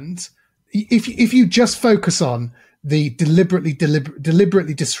hand, if you just focus on the deliberately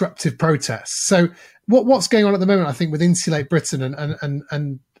disruptive protests, so what's going on at the moment, I think, with Insulate Britain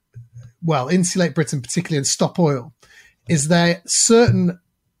and Insulate Britain particularly, and Stop Oil, is there certain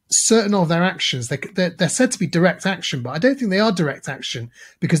of their actions, they're said to be direct action, but I don't think they are direct action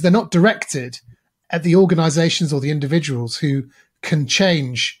because they're not directed at the organisations or the individuals who can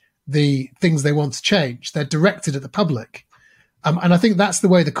change the things they want to change. They're directed at the public. And I think that's the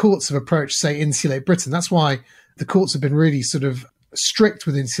way the courts have approached, say, Insulate Britain. That's why the courts have been really sort of strict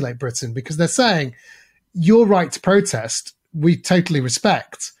with Insulate Britain, because they're saying your right to protest, we totally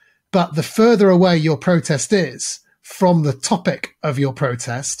respect, but the further away your protest is from the topic of your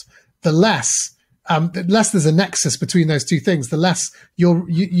protest, the less there's a nexus between those two things, the less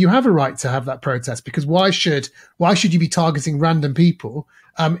you have a right to have that protest. Because why should you be targeting random people?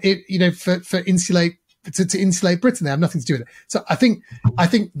 For Insulate to Insulate Britain, they have nothing to do with it. So I think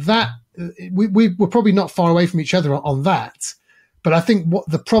that we're probably not far away from each other on that. But I think what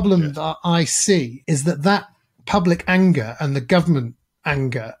the problem that I see is that public anger and the government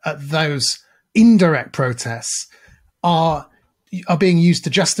anger at those indirect protests are being used to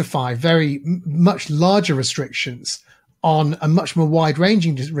justify very much larger restrictions on a much more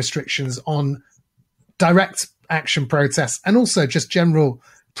wide-ranging restrictions on direct action protests, and also just general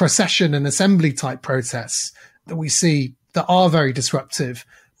procession and assembly type protests that we see that are very disruptive.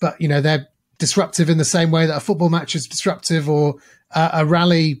 But they're disruptive in the same way that a football match is disruptive, or a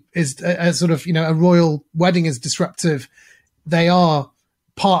rally is a a royal wedding is disruptive. They are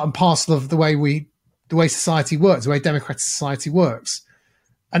part and parcel of the way society works, the way democratic society works.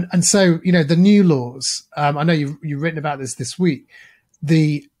 And so, the new laws, I know you've written about this week,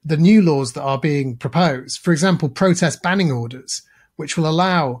 the new laws that are being proposed, for example, protest banning orders, which will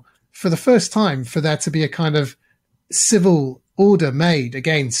allow for the first time for there to be a kind of civil order made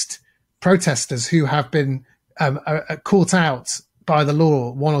against protesters who have been caught out by the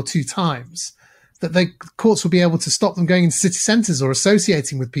law one or two times, that the courts will be able to stop them going into city centres or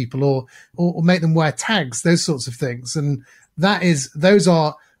associating with people, or make them wear tags, those sorts of things. And those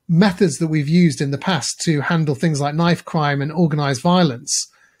are methods that we've used in the past to handle things like knife crime and organised violence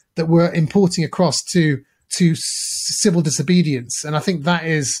that we're importing across to civil disobedience. And I think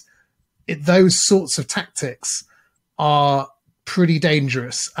those sorts of tactics are pretty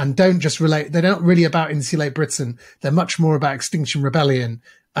dangerous and they're not really about Insulate Britain. They're much more about Extinction Rebellion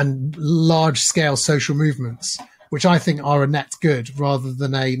and large-scale social movements, which I think are a net good rather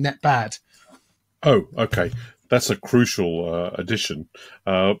than a net bad. Oh, okay. That's a crucial addition,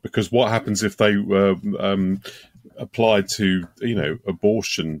 because what happens if they applied to,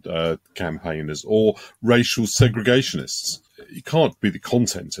 abortion campaigners or racial segregationists? It can't be the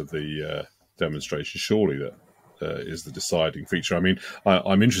content of the demonstration, surely, that is the deciding feature. I mean,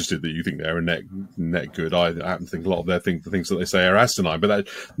 I'm interested that you think they're a net good. I happen to think a lot of the things that they say are asinine, but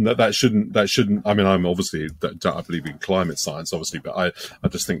that shouldn't. I mean, I believe in climate science, obviously, but I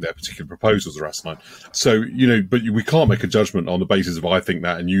just think their particular proposals are asinine. So, but we can't make a judgment on the basis of I think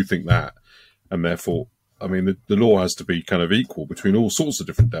that and you think that, and therefore, I mean, the law has to be kind of equal between all sorts of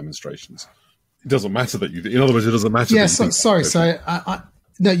different demonstrations. It doesn't matter that you. In other words, it doesn't matter. Yeah, sorry. So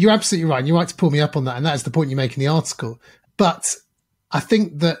no, you're absolutely right. You're right to pull me up on that, and that is the point you make in the article. But I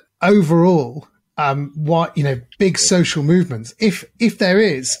think that overall, big social movements, if there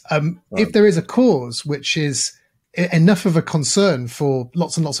is a cause which is enough of a concern for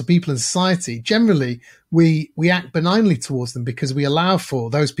lots and lots of people in society, generally we act benignly towards them because we allow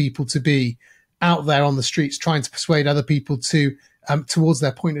for those people to be out there on the streets trying to persuade other people to towards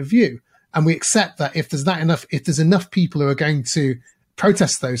their point of view, and we accept that if there's enough people who are going to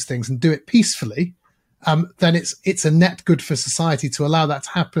protest those things and do it peacefully, then it's a net good for society to allow that to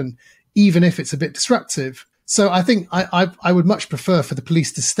happen, even if it's a bit disruptive. So I think I would much prefer for the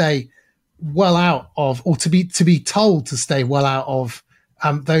police to stay well out of, or to be told to stay well out of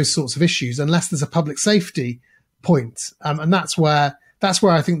those sorts of issues, unless there's a public safety point, and that's where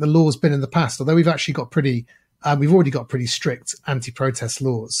I think the law's been in the past. Although we've actually got we've already got pretty strict anti-protest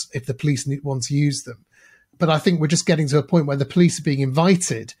laws if the police want to use them. But I think we're just getting to a point where the police are being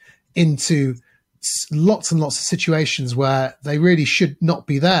invited into lots and lots of situations where they really should not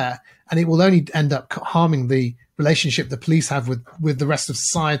be there. And it will only end up harming the relationship the police have with the rest of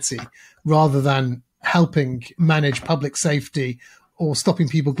society, rather than helping manage public safety or stopping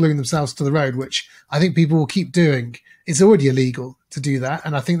people gluing themselves to the road, which I think people will keep doing. It's already illegal to do that,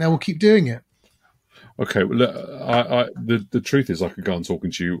 and I think they will keep doing it. Okay, well, look, the truth is I could go on talking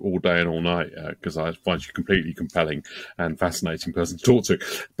to you all day and all night because I find you a completely compelling and fascinating person to talk to,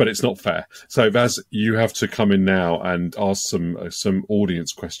 but it's not fair. So, Vaz, you have to come in now and ask some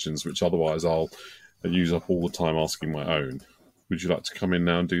audience questions, which otherwise I'll use up all the time asking my own. Would you like to come in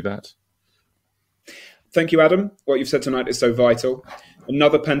now and do that? Thank you, Adam. What you've said tonight is so vital.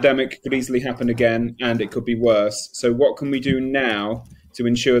 Another pandemic could easily happen again, and it could be worse. So what can we do now to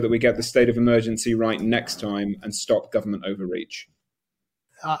ensure that we get the state of emergency right next time and stop government overreach?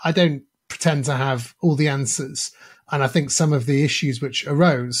 I don't pretend to have all the answers. And I think some of the issues which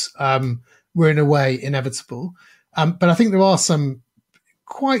arose were in a way inevitable. But I think there are some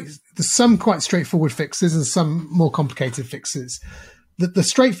quite straightforward fixes and some more complicated fixes. The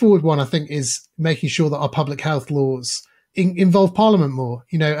straightforward one, I think, is making sure that our public health laws involve Parliament more,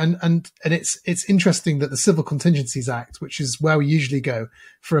 and it's interesting that the Civil Contingencies Act, which is where we usually go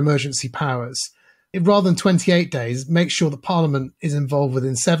for emergency powers, rather than 28 days, makes sure that Parliament is involved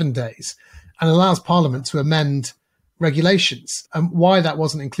within 7 days and allows Parliament to amend regulations. Why that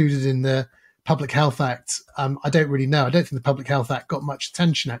wasn't included in the Public Health Act, I don't really know. I don't think the Public Health Act got much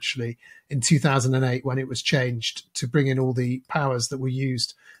attention, actually, in 2008 when it was changed to bring in all the powers that were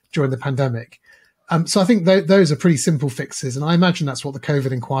used during the pandemic. So I think those are pretty simple fixes, and I imagine that's what the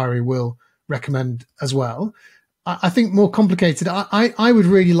COVID inquiry will recommend as well. I think more complicated, I would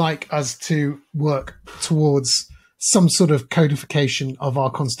really like us to work towards some sort of codification of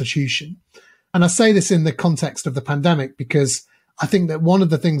our constitution. And I say this in the context of the pandemic because I think that one of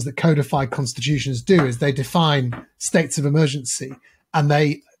the things that codified constitutions do is they define states of emergency and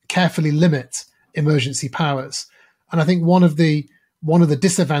they carefully limit emergency powers. And I think one of the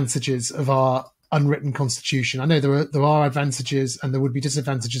disadvantages of our unwritten constitution, I know there are advantages and there would be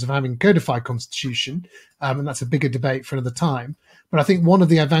disadvantages of having a codified constitution, and that's a bigger debate for another time. But I think one of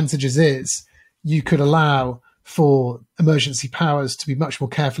the advantages is you could allow for emergency powers to be much more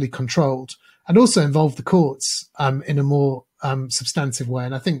carefully controlled and also involve the courts in a more substantive way.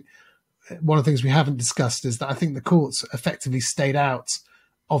 And I think one of the things we haven't discussed is that I think the courts effectively stayed out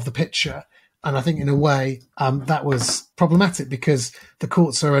of the picture. And I think in a way that was problematic because the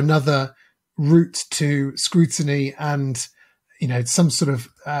courts are another route to scrutiny and, some sort of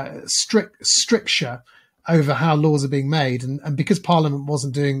stricture over how laws are being made. And because Parliament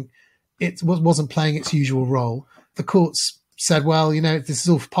wasn't playing its usual role, the courts said, well, this is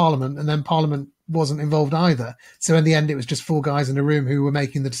all for Parliament, and then Parliament wasn't involved either. So in the end, it was just four guys in a room who were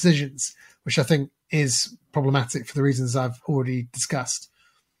making the decisions, which I think is problematic for the reasons I've already discussed.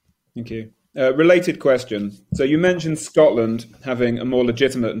 Thank you. Related question. So you mentioned Scotland having a more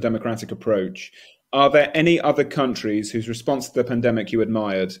legitimate and democratic approach. Are there any other countries whose response to the pandemic you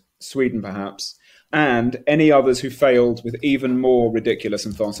admired, Sweden perhaps, and any others who failed with even more ridiculous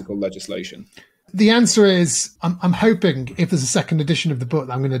and farcical legislation? The answer is I'm hoping if there's a second edition of the book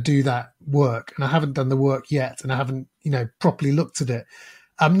that I'm going to do that work, and I haven't done the work yet, and I haven't properly looked at it.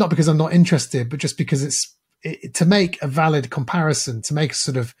 Not because I'm not interested, but just because to make a valid comparison, to make a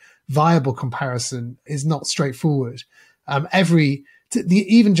sort of viable comparison, is not straightforward.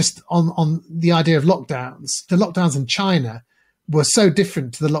 Even just on the idea of lockdowns, the lockdowns in China were so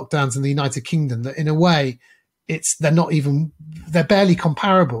different to the lockdowns in the United Kingdom that in a way they're barely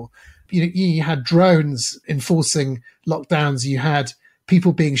comparable. You had drones enforcing lockdowns. You had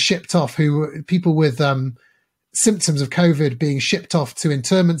people being shipped off people with symptoms of COVID being shipped off to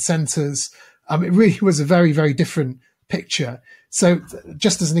internment centres. It really was a very, very different picture. So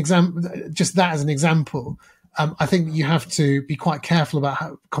just as an example, I think you have to be quite careful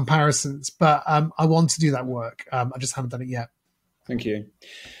about comparisons, but I want to do that work. I just haven't done it yet. Thank you.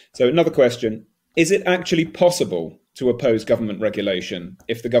 So another question. Is it actually possible to oppose government regulation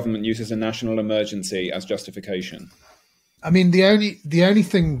if the government uses a national emergency as justification? I mean, the only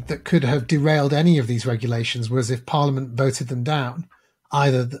thing that could have derailed any of these regulations was if Parliament voted them down,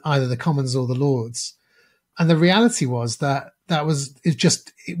 either the Commons or the Lords. And the reality was that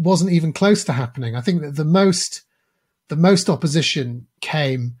it wasn't even close to happening. I think that the most opposition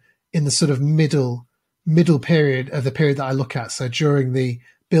came in the sort of middle period of the period that I look at. So during the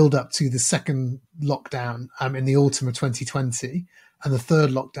build up to the second lockdown in the autumn of 2020 and the third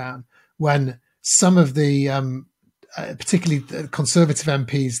lockdown, when some of the particularly the Conservative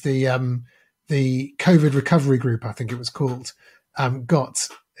MPs, the COVID recovery group, I think it was called,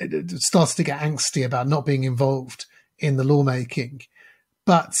 started to get angsty about not being involved in the lawmaking.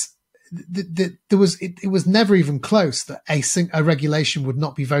 But it was never even close that a regulation would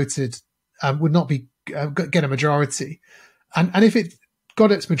not be voted, get a majority, and if it got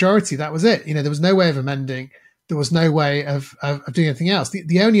its majority, that was it. There was no way of amending. There was no way of doing anything else.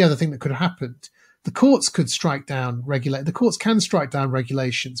 The only other thing that could have happened, the courts could strike down the courts can strike down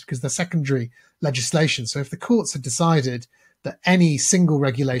regulations because they're secondary legislation. So if the courts had decided that any single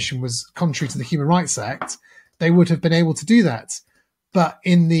regulation was contrary to the Human Rights Act, they would have been able to do that. But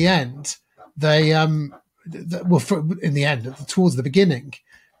in the end, towards the beginning,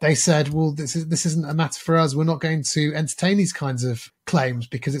 they said, well, this isn't a matter for us. We're not going to entertain these kinds of claims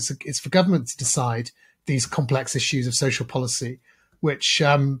because it's for government to decide these complex issues of social policy, which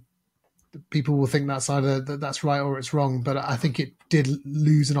people will think that's either that's right or it's wrong. But I think it did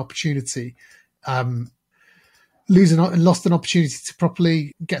lose an opportunity, lost an opportunity to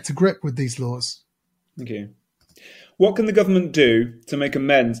properly get to grip with these laws. Thank you. What can the government do to make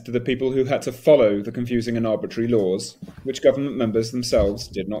amends to the people who had to follow the confusing and arbitrary laws, which government members themselves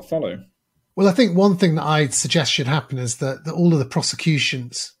did not follow? Well, I think one thing that I'd suggest should happen is that all of the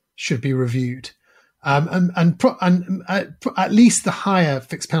prosecutions should be reviewed. And at least the higher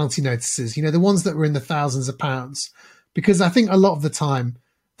fixed penalty notices, the ones that were in the thousands of pounds, because I think a lot of the time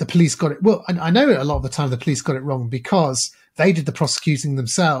the police got it. Well, I know a lot of the time the police got it wrong because they did the prosecuting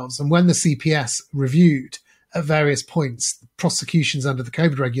themselves. And when the CPS reviewed at various points prosecutions under the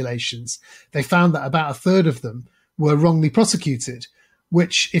COVID regulations, they found that about a third of them were wrongly prosecuted,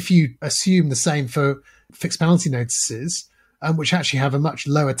 which if you assume the same for fixed penalty notices, which actually have a much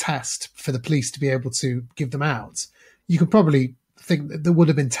lower test for the police to be able to give them out, you could probably think that there would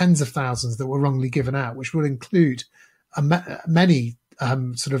have been tens of thousands that were wrongly given out, which would include many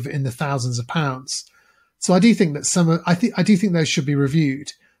sort of in the thousands of pounds. So I do think that I do think those should be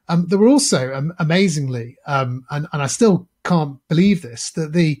reviewed. There were also amazingly, and I still can't believe this,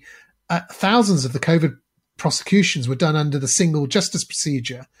 that the thousands of the COVID prosecutions were done under the single justice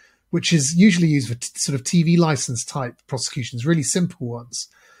procedure, which is usually used for sort of TV license type prosecutions, really simple ones.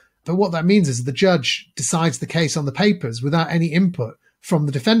 But what that means is the judge decides the case on the papers without any input from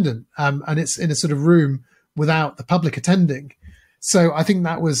the defendant, and it's in a sort of room without the public attending. So I think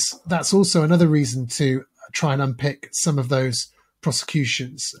that's also another reason to try and unpick some of those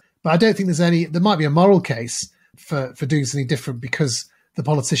prosecutions. But I don't think there might be a moral case for doing something different because the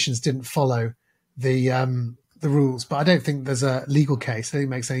politicians didn't follow the rules. But I don't think there's a legal case. I don't think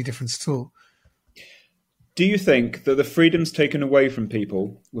it makes any difference at all. Do you think that the freedoms taken away from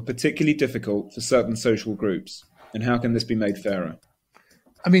people were particularly difficult for certain social groups? And how can this be made fairer?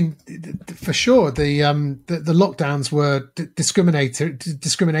 I mean, for sure, the lockdowns were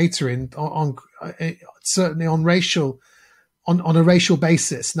discriminatory on certainly on a racial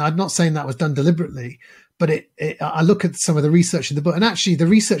basis. Now, I'm not saying that was done deliberately, but I look at some of the research in the book, and actually the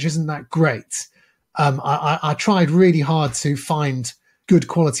research isn't that great. I tried really hard to find good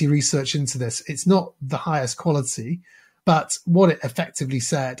quality research into this. It's not the highest quality, but what it effectively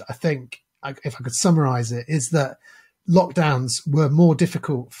said, I think, if I could summarize it, is that lockdowns were more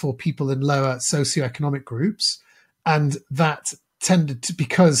difficult for people in lower socioeconomic groups, and that tended to,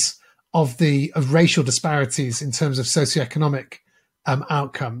 because of racial disparities in terms of socioeconomic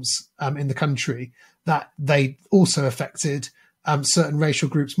outcomes in the country, that they also affected certain racial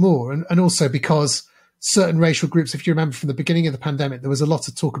groups more. And also because certain racial groups, if you remember from the beginning of the pandemic, there was a lot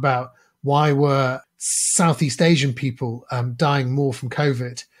of talk about why were Southeast Asian people dying more from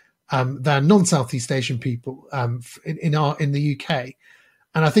COVID than non-Southeast Asian people in the UK.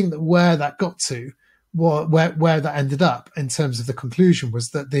 And I think that where that got to, where that ended up in terms of the conclusion,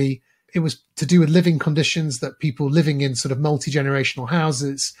 was that it was to do with living conditions, that people living in sort of multi-generational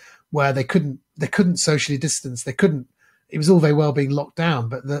houses where they couldn't socially distance, it was all very well being locked down,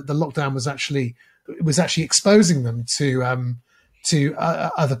 but the lockdown was actually exposing them to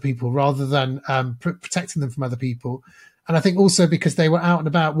other people rather than protecting them from other people. And I think also because they were out and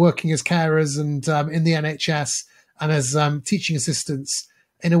about working as carers and in the NHS and as teaching assistants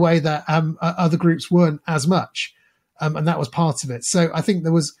in a way that other groups weren't as much, and that was part of it. So I think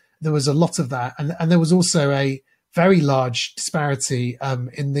there was a lot of that, and there was also a very large disparity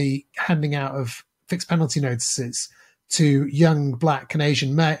in the handing out of fixed penalty notices to young Black and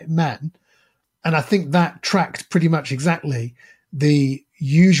Asian men. And I think that tracked pretty much exactly the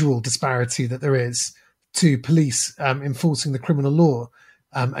usual disparity that there is to police enforcing the criminal law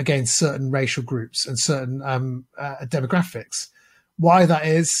against certain racial groups and certain demographics. Why that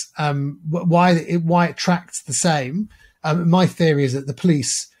is, why it tracked the same. My theory is that the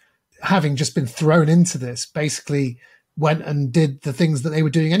police, having just been thrown into this, basically went and did the things that they were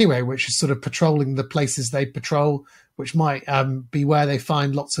doing anyway, which is sort of patrolling the places they patrol, which might be where they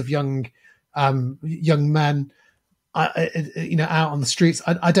find lots of young men, out on the streets.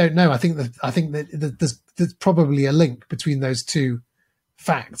 I don't know. I think that there's probably a link between those two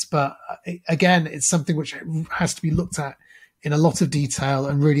facts, but again, it's something which has to be looked at in a lot of detail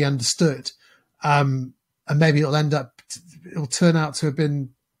and really understood. And maybe it'll turn out to have been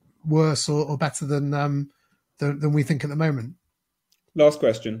worse or better than we think at the moment. Last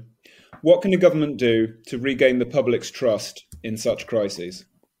question. What can the government do to regain the public's trust in such crises?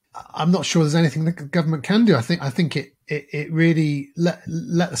 I'm not sure there's anything the government can do. I think it really let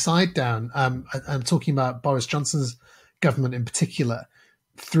the side down. I'm talking about Boris Johnson's government in particular,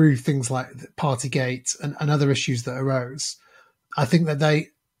 through things like Partygate and other issues that arose. I think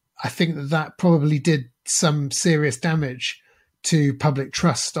that probably did some serious damage to public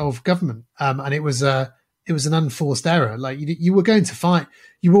trust of government, and it was an unforced error. Like you were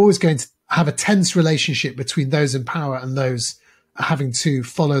always going to have a tense relationship between those in power and those having to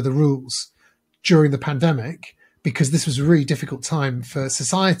follow the rules during the pandemic, because this was a really difficult time for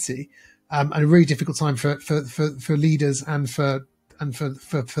society, and a really difficult time for leaders and for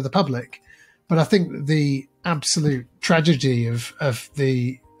the public. But I think the absolute tragedy of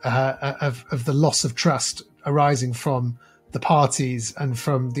the loss of trust arising from the parties and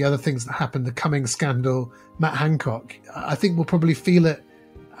from the other things that happened, the Cummings scandal, Matt Hancock, I think we'll probably feel it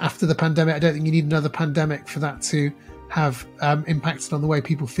after the pandemic. I don't think you need another pandemic for that to have impacted on the way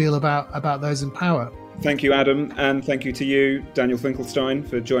people feel about those in power. Thank you, Adam, and thank you to you, Daniel Finkelstein,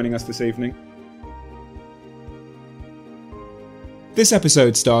 for joining us this evening. This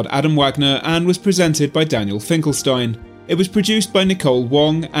episode starred Adam Wagner and was presented by Daniel Finkelstein. It was produced by Nicole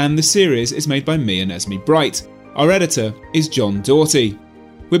Wong, and the series is made by me and Esme Bright. Our editor is John Doughty.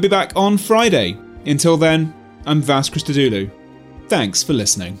 We'll be back on Friday. Until then, I'm Vas Christodoulou. Thanks for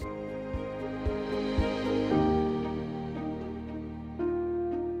listening.